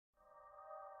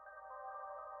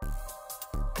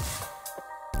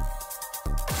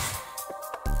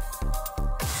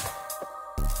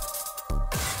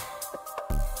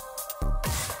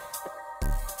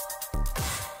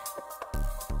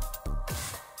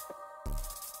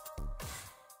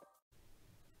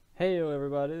Heyo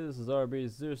everybody, this is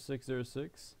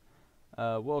RB0606.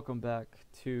 Welcome back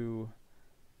to,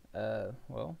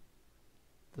 well,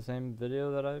 the same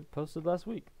video that I posted last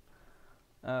week.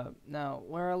 Now,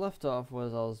 where I left off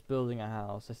was I was building a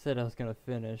house. I said I was gonna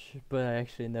finish, but I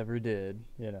actually never did.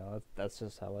 You know, that's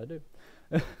just how I do.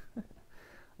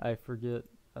 I forget,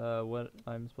 what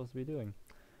I'm supposed to be doing.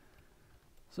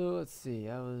 So, let's see,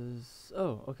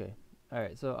 okay.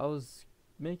 Alright, so I was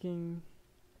making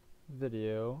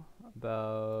video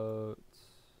about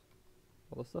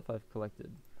all the stuff I've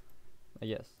collected. I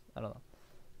guess. I don't know.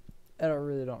 I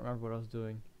don't remember what I was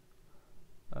doing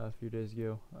a few days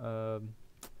ago.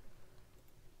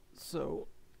 So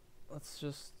let's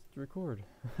just record.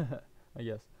 I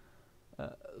guess.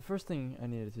 First thing I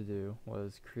needed to do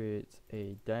was create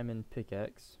a diamond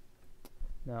pickaxe.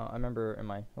 Now I remember in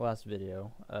my last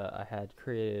video, I had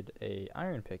created a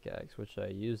iron pickaxe, which I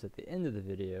used at the end of the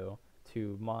video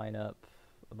to mine up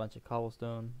a bunch of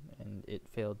cobblestone, and it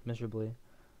failed miserably.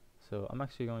 So I'm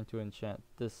actually going to enchant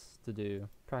this to do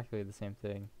practically the same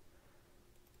thing,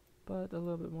 but a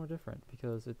little bit more different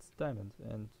because it's diamonds,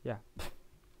 and yeah.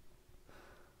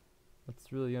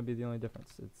 That's really going to be the only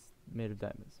difference. It's made of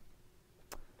diamonds.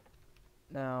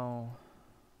 Now,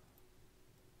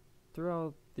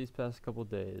 throughout these past couple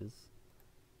days,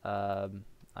 I've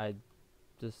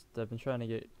been trying to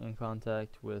get in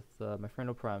contact with my friend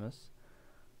Oprimus.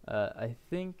 I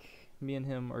think me and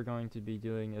him are going to be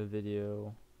doing a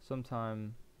video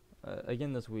sometime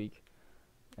again this week,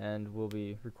 and we'll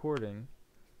be recording,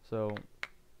 so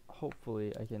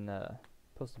hopefully I can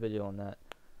post a video on that.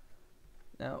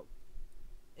 Now,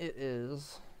 it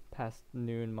is past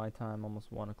noon my time,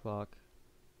 almost 1 o'clock,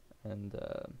 and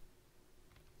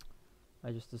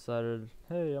I just decided,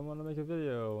 hey, I want to make a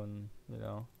video, and you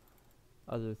know,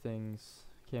 other things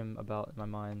came about in my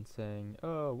mind saying,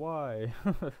 oh, why?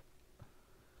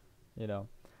 You know,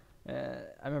 I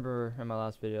remember in my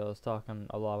last video I was talking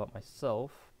a lot about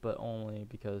myself, but only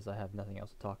because I have nothing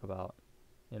else to talk about.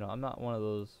 You know, I'm not one of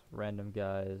those random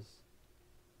guys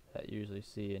that you usually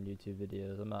see in YouTube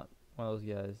videos. I'm not one of those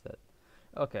guys that,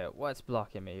 okay, what's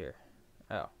blocking me here?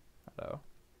 Oh, hello.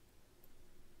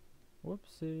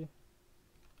 Whoopsie.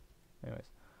 Anyways,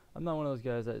 I'm not one of those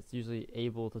guys that's usually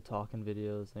able to talk in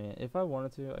videos. I mean, if I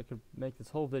wanted to, I could make this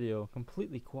whole video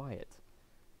completely quiet,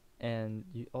 and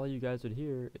all you guys would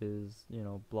hear is, you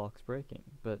know, blocks breaking.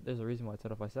 But there's a reason why I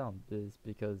turned off my sound, is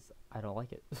because I don't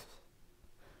like it.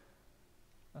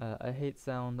 I hate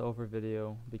sound over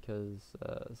video because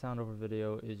sound over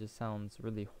video, it just sounds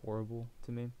really horrible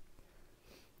to me.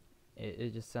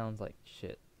 It just sounds like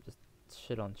shit, just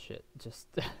shit on shit, just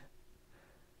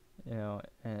you know,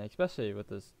 and especially with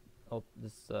this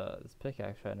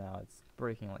pickaxe right now, it's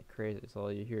breaking like crazy. So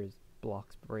all you hear is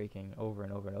blocks breaking over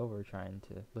and over and over, trying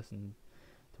to listen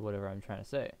to whatever I'm trying to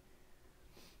say.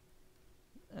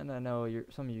 And I know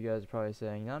some of you guys are probably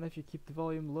saying, not if you keep the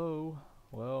volume low.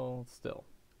 Well, still,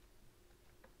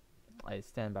 I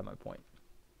stand by my point.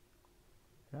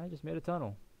 And I just made a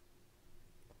tunnel,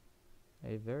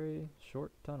 a very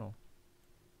short tunnel.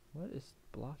 What is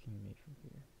blocking me from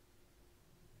here?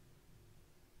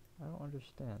 I don't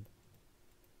understand.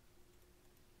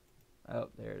 Oh,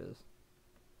 there it is.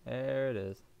 There it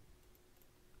is.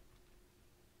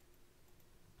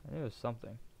 I knew it was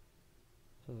something.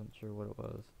 Just wasn't sure what it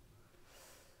was.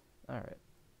 Alright.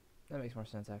 That makes more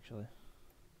sense, actually.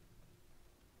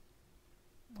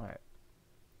 Alright.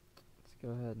 Let's go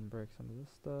ahead and break some of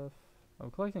this stuff.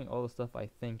 I'm collecting all the stuff I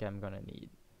think I'm gonna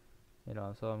need. You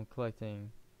know, so I'm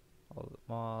collecting all the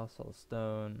moss, all the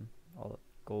stone, all the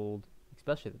gold,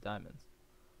 especially the diamonds.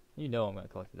 You know I'm gonna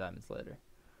collect the diamonds later.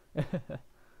 I'm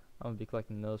gonna be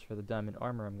collecting those for the diamond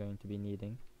armor I'm going to be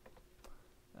needing.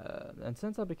 And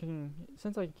since I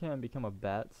can become a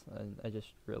bat, I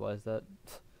just realized that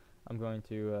I'm going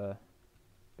to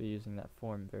be using that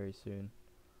form very soon.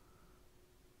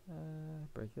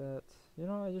 Break that. You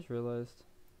know, I just realized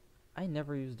I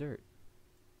never use dirt.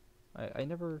 I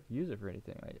never use it for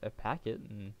anything. I pack it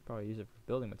and probably use it for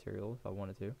building material if I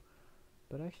wanted to,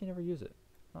 but I actually never use it.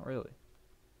 Not really.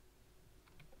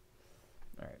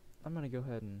 Alright, I'm gonna go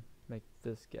ahead and make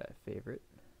this guy favorite.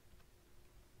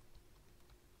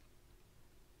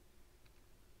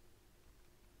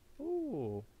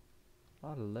 Ooh, a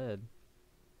lot of lead.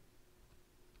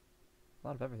 A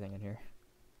lot of everything in here.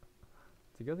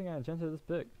 It's a good thing I enchanted this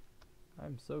pick.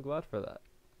 I'm so glad for that.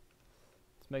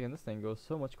 It's making this thing go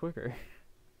so much quicker.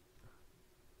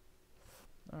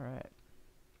 Alright.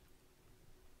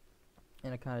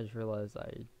 And I kinda just realized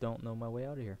I don't know my way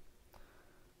out of here.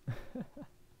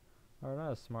 Alright,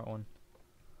 not a smart one.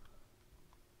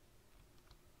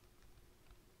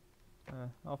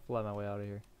 I'll fly my way out of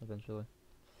here eventually.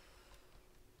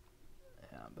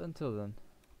 Yeah, but until then,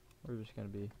 we're just gonna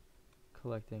be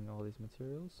collecting all these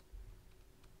materials.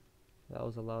 That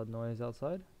was a loud noise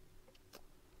outside.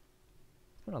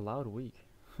 It's been a loud week.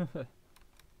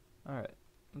 Alright,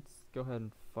 let's go ahead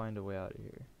and find a way out of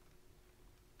here.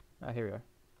 Ah, here we are.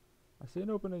 I see an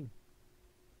opening.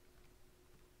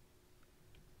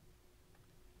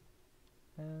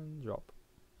 And drop.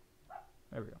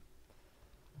 There we go.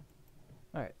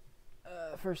 Alright.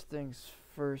 First things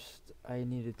first, I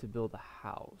needed to build a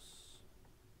house.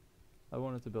 I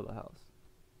wanted to build a house.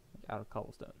 Like, out of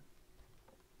cobblestone.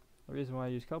 The reason why I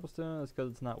use cobblestone is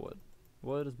because it's not wood.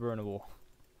 Wood is burnable.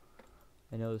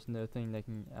 I know there's no thing that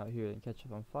can out here that can catch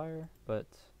up on fire, but,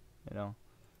 you know,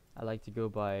 I like to go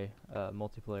by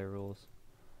multiplayer rules.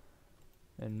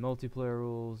 And multiplayer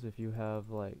rules, if you have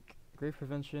like grief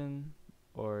prevention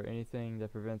or anything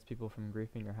that prevents people from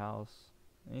griefing your house,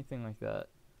 anything like that,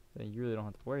 then you really don't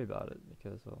have to worry about it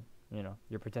because, well, you know,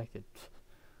 you're protected.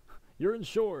 You're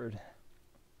insured,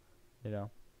 you know.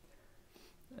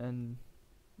 And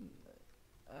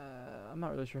I'm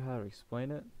not really sure how to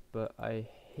explain it, but I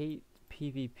hate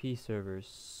PvP servers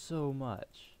so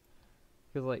much.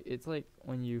 Because like it's like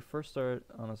when you first start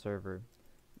on a server,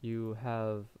 you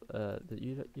have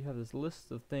you have this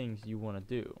list of things you want to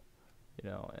do, you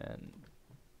know, and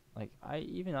like I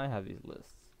have these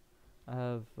lists. I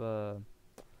have oh,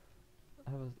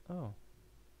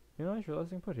 you know, I just realized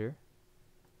I can put here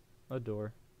a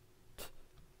door.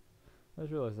 I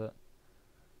just realized that.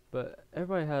 But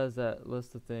everybody has that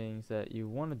list of things that you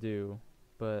want to do,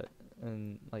 but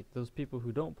and like those people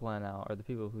who don't plan out are the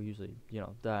people who usually, you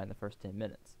know, die in the first 10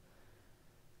 minutes.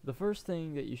 The first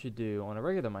thing that you should do on a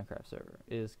regular Minecraft server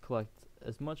is collect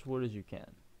as much wood as you can.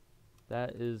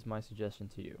 That is my suggestion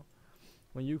to you.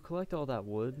 When you collect all that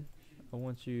wood, I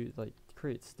want you like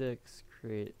create sticks,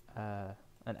 create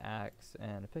an axe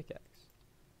and a pickaxe.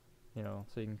 You know,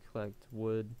 so you can collect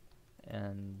wood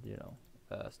and, you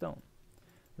know, stone.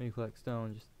 When you collect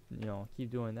stone, just, you know, keep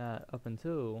doing that up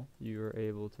until you're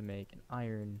able to make an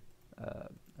iron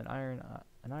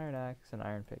axe and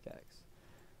iron pickaxe.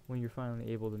 When you're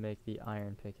finally able to make the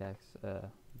iron pickaxe,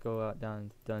 go out down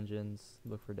into dungeons,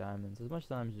 look for diamonds, as much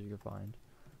diamonds as you can find.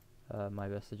 My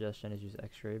best suggestion is use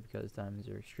X-ray because diamonds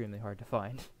are extremely hard to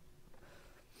find.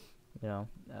 You know,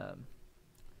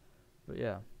 but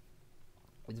yeah,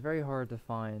 it's very hard to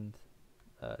find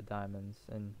diamonds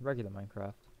in regular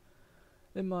Minecraft.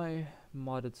 In my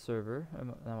modded server,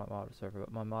 not my modded server,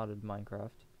 but my modded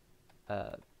Minecraft,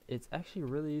 it's actually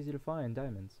really easy to find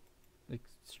diamonds.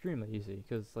 Extremely easy,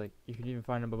 because like you can even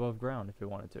find them above ground if you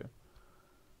wanted to.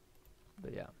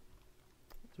 But yeah,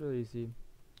 it's really easy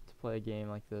to play a game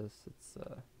like this. It's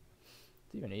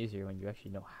even easier when you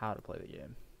actually know how to play the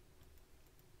game.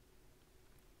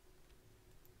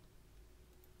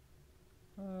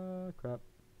 Crap.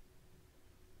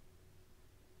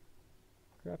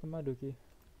 Crap in my dookie.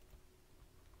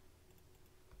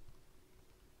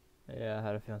 Yeah, I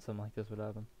had a feeling something like this would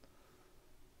happen.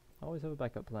 I always have a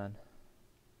backup plan.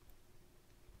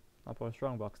 I'll put a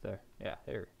strong box there. Yeah,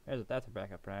 that's a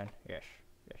backup plan. Yes.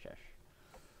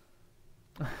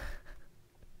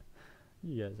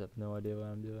 You guys have no idea what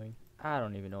I'm doing. I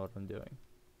don't even know what I'm doing.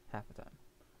 Half the time.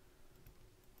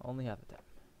 Only half the time.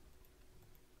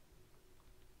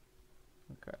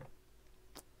 Okay.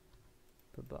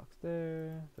 Put box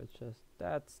there. Put chest.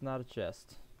 That's not a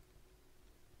chest.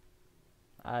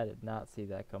 I did not see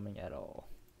that coming at all.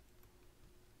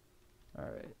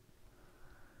 Alright.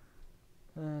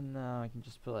 And now I can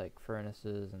just put like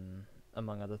furnaces and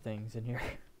among other things in here.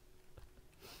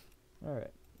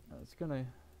 Alright. I was gonna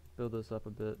build this up a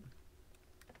bit.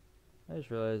 I just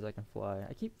realized I can fly.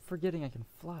 I keep forgetting I can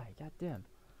fly. God damn.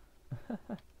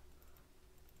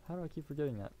 How do I keep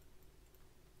forgetting that?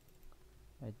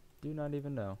 I do not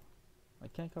even know. I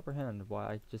can't comprehend why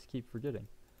I just keep forgetting.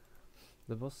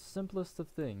 The most simplest of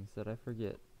things that I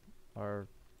forget are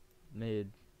made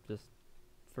just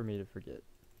for me to forget,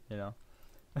 you know?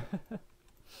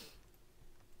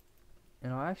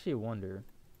 And I actually wonder,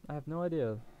 I have no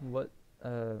idea what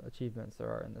achievements there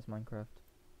are in this Minecraft.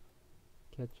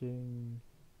 Catching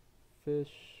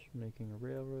fish, making a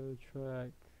railroad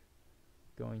track,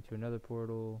 going to another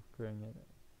portal, creating it,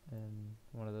 and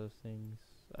one of those things.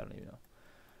 I don't even know.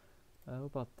 What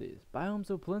about these? Biomes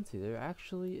of Plenty. There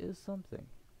actually is something.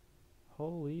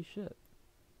 Holy shit.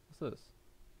 What's this?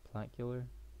 Plant killer.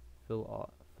 Full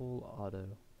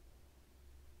auto.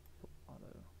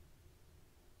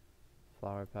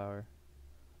 Flower power.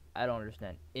 I don't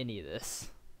understand any of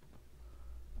this.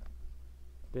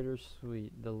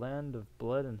 Bittersweet. The land of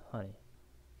blood and honey.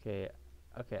 Okay,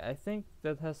 Okay, I think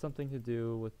that has something to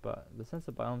do with the sense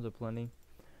of biomes of plenty.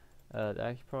 That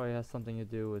actually probably has something to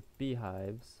do with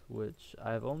beehives, which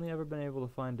I've only ever been able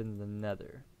to find in the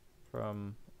Nether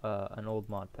from an old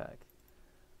mod pack.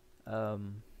 I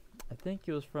think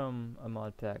it was from a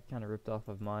mod pack kind of ripped off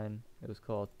of mine. It was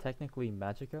called Technically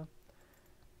Magica,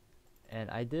 and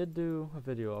I did do a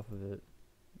video off of it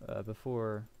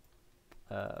before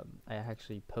I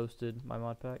actually posted my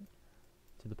mod pack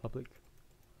to the public,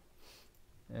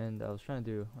 and I was trying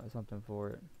to do something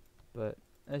for it. But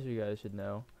as you guys should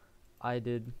know, I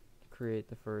did create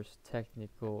the first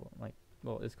technical,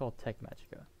 well, it's called Tech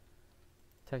Magica.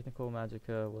 Technical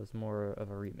Magica was more of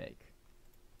a remake,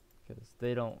 because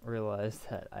they don't realize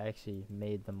that I actually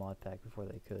made the mod pack before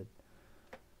they could.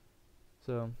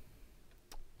 So,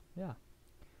 yeah.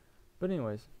 But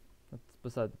anyways, that's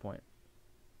beside the point.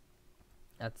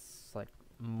 That's like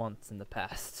months in the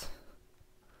past.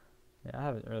 Yeah, I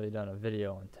haven't really done a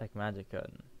video on Tech Magica,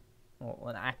 well,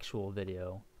 an actual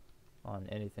video on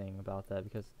anything about that,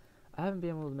 because I haven't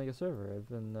been able to make a server. I've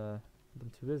been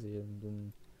too busy and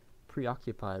been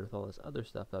preoccupied with all this other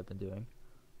stuff that I've been doing.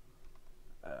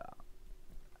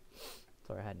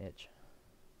 Sorry, I had an itch.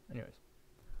 Anyways,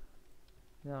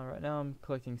 right now I'm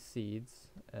collecting seeds,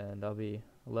 and I'll be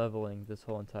leveling this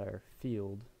whole entire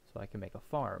field so I can make a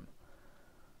farm.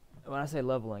 When I say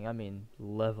leveling, I mean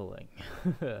leveling.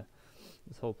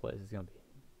 This whole place is gonna be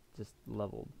just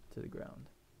leveled to the ground.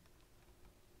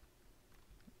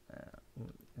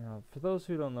 Now, for those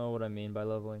who don't know what I mean by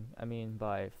leveling, I mean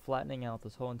by flattening out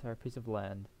this whole entire piece of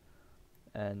land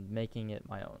and making it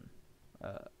my own.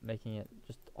 Making it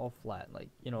just all flat, like,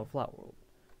 you know, a flat world.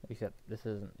 Except this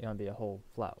isn't gonna be a whole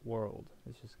flat world.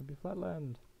 It's just gonna be flat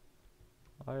land.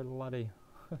 Aye, laddie.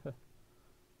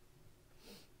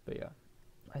 But yeah,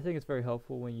 I think it's very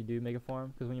helpful when you do make a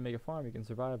farm, because when you make a farm, you can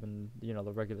survive in, you know,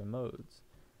 the regular modes.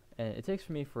 And it takes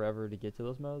for me forever to get to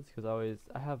those modes, because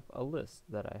I have a list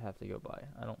that I have to go by.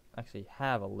 I don't actually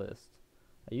have a list.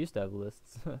 I used to have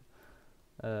lists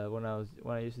when I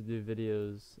used to do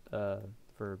videos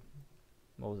for,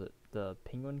 what was it, the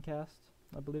Penguin Cast,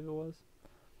 I believe it was.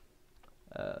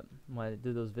 When I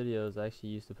did those videos, I actually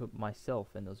used to put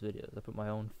myself in those videos. I put my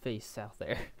own face out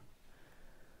there.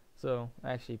 So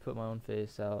I actually put my own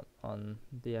face out on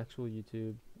the actual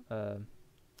YouTube. I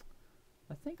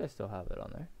think I still have it on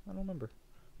there. I don't remember.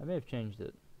 I may have changed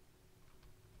it.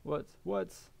 What?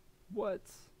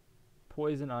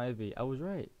 Poison ivy. I was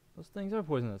right. Those things are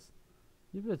poisonous.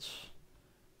 You bitch.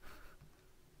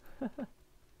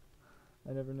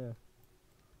 I never knew.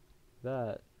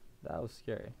 That was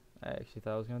scary. I actually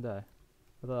thought I was gonna die.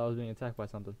 I thought I was being attacked by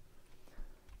something.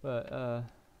 But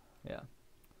yeah.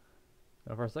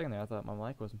 And for a second there, I thought my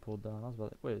mic wasn't pulled down. I was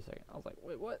about like, wait a second. I was like,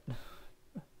 wait, what?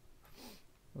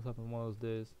 What's happened one of those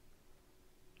days?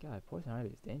 God, poison ivy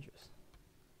is dangerous.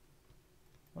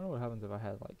 I wonder what happens if I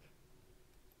had like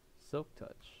silk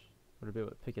touch. Would I be able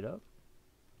to pick it up?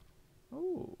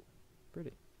 Ooh,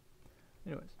 pretty.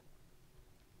 Anyways,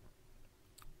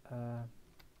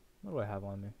 what do I have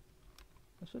on me?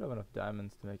 I should have enough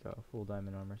diamonds to make a full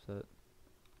diamond armor set.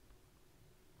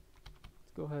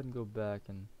 Let's go ahead and go back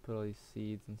and put all these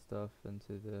seeds and stuff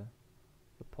into the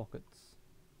pockets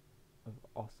of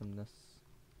awesomeness.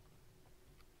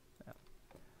 Yeah.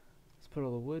 Let's put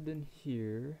all the wood in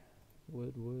here.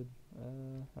 Wood.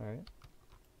 Alright.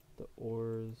 The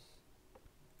ores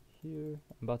here.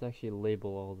 I'm about to actually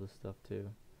label all this stuff too,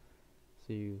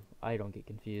 so I don't get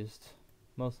confused.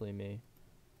 Mostly me,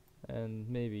 and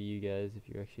maybe you guys if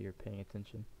you actually are paying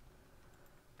attention.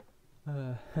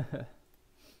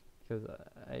 Because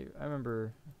I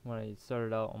remember when I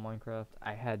started out on Minecraft,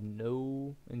 I had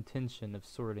no intention of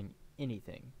sorting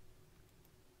anything.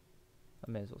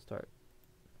 I may as well start.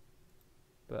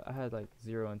 But I had like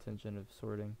zero intention of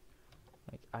sorting.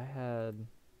 Like, I had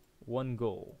one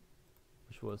goal,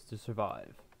 which was to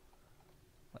survive.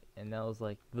 Like, and that was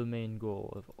like the main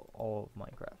goal of all of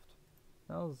Minecraft.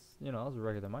 That was, you know, that was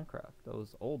regular Minecraft. That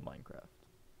was old Minecraft.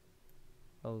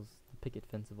 That was the picket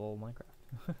fence of old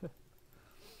Minecraft.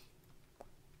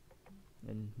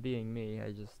 And being me,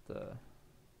 I just, I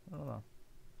don't know.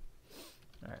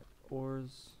 Alright,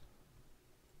 ores.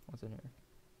 What's in here?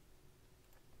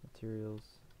 Materials.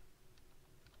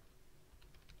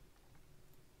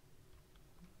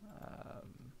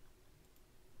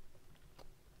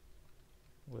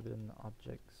 Wooden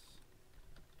objects.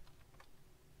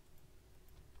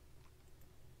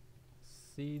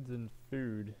 Seeds and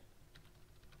food.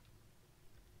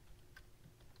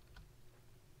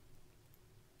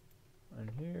 And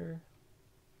here,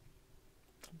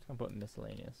 I'm just gonna put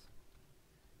miscellaneous.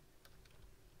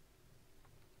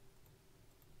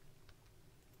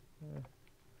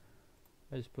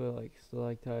 I just put like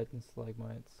stalactites and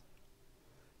stalagmites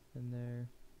in there.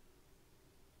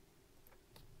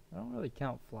 I don't really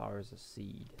count flowers as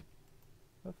seed.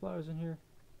 Are flowers in here?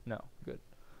 No, good.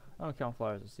 I don't count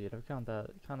flowers as seed. I count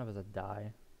that kind of as a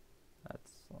dye.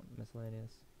 That's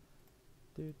miscellaneous.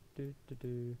 Seeds.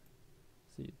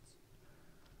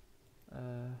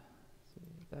 See,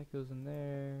 that goes in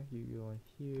there. You go in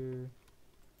here.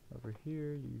 Over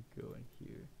here, you go in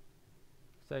here.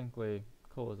 Technically,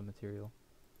 coal is a material.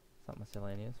 It's not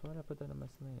miscellaneous. Why did I put that in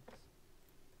miscellaneous?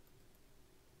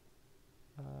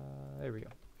 There we go.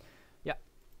 Yeah.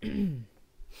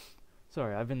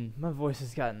 Sorry, my voice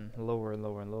has gotten lower and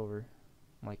lower and lower.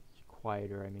 Like,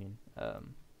 quieter, I mean.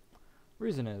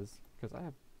 Reason is, because I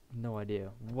have no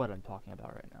idea what I'm talking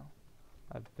about right now.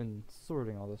 I've been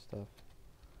sorting all this stuff.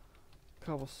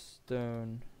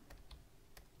 Cobblestone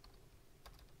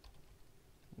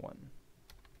 1.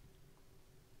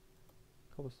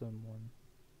 Cobblestone 1.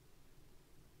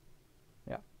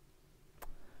 Yeah.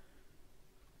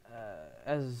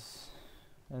 As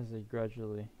I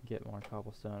gradually get more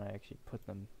cobblestone, I actually put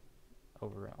them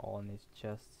over all in these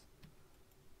chests.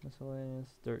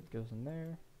 Miscellaneous dirt goes in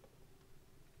there.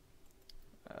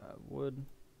 Wooden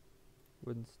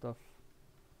stuff.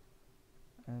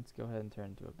 And let's go ahead and turn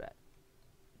into a bat.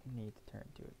 Need to turn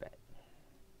into a bat.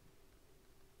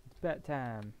 It's bat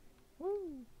time.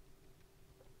 Woo!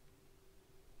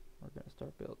 We're gonna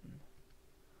start building.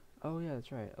 Oh yeah,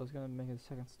 that's right. I was gonna make a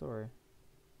second story.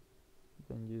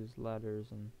 Then use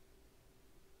ladders and...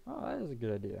 Oh, that is a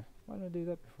good idea. Why didn't I do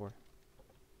that before?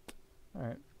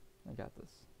 Alright, I got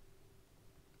this.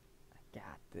 I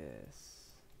got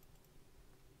this.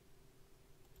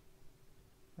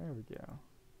 There we go.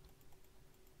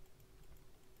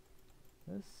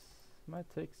 This might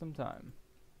take some time.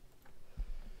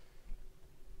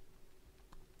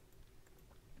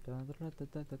 Sounds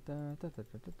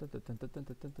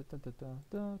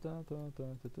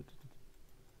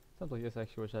like this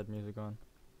actually wish I had music on.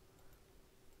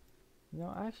 You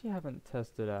know, I actually haven't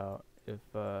tested out if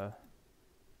I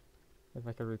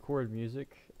could record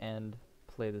music and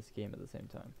play this game at the same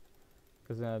time.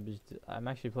 Because I'm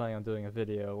actually planning on doing a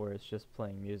video where it's just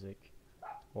playing music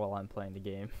while I'm playing the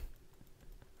game.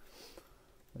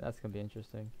 And that's gonna be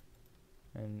interesting.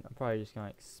 And I'm probably just gonna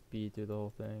like speed through the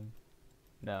whole thing.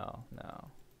 No.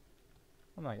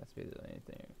 I'm not gonna speed through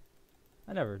anything.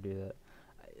 I never do that.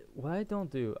 I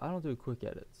don't do quick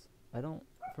edits.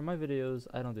 For my videos,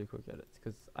 I don't do quick edits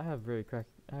because I have very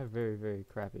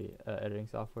crappy editing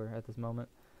software at this moment.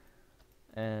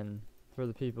 And for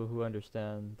the people who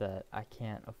understand that I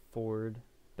can't afford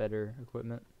better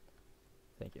equipment,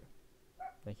 thank you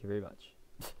very much.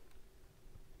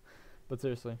 But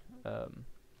seriously, on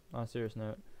a serious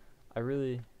note,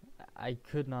 I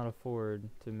could not afford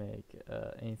to make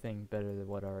anything better than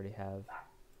what I already have.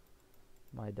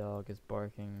 My dog is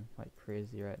barking like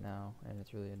crazy right now, and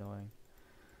it's really annoying.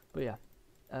 But yeah,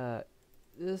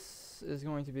 this is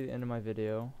going to be the end of my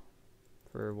video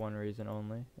for one reason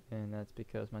only, and that's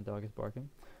because my dog is barking.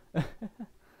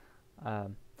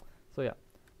 So yeah,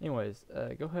 anyways,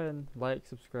 go ahead and like,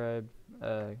 subscribe.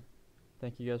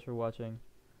 Thank you guys for watching.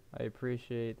 I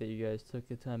appreciate that you guys took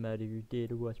the time out of your day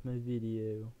to watch my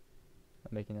video.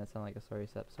 I'm making that sound like a sorry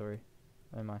sap sorry.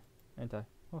 Am I? Ain't I?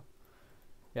 Oh.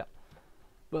 Yeah.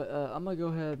 But I'm gonna go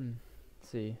ahead and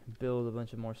build a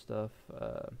bunch of more stuff.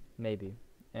 Maybe.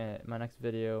 And my next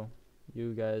video,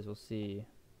 you guys will see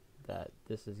that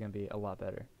this is gonna be a lot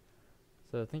better.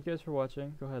 So thank you guys for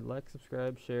watching. Go ahead, like,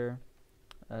 subscribe, share,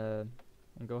 and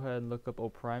go ahead and look up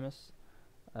Oprimus.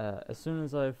 As soon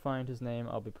as I find his name,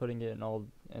 I'll be putting it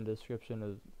in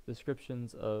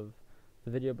descriptions of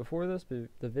the video before this,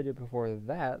 the video before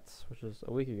that, which is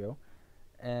a week ago,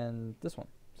 and this one.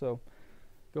 So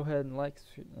go ahead and like.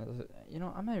 You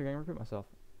know, I'm not even gonna repeat myself.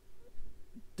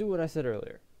 Do what I said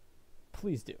earlier.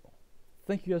 Please do.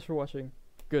 Thank you guys for watching.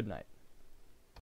 Good night.